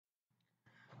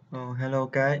Oh, hello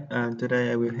guys.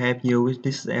 Today I will help you with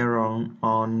this error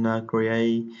on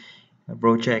create a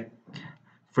project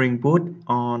Spring Boot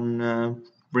on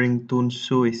Spring Tool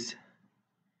Suite.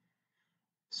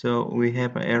 So we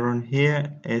have an error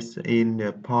here as in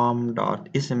the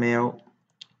pom.xml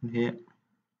here.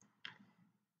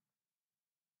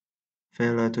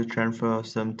 Failure to transfer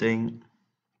something.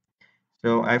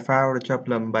 So I found the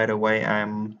problem. By the way,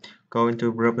 I'm going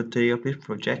to property of this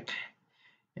project,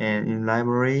 and in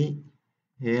library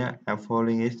here I'm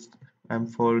following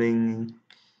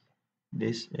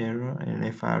this error and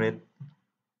I found it.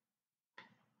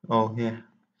 Oh, yeah.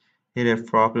 Here the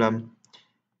problem.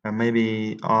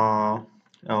 Maybe oh,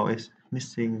 it's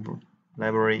missing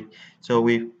library. So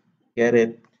we get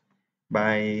it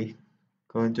by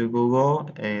going to Google,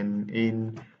 and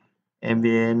in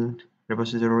ambient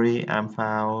repository I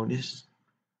found this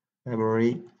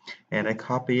library and I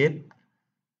copy it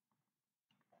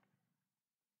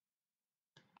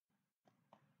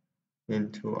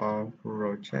into our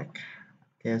project.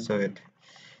 Cancel it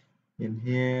in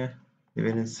here.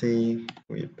 Dependency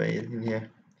we paste in here,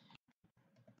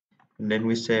 and then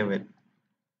we save it.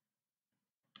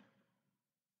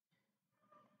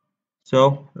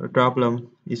 So the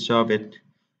problem is solved.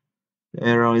 The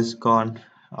error is gone.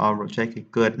 Our project is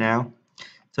good now.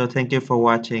 So thank you for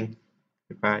watching.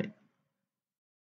 Goodbye.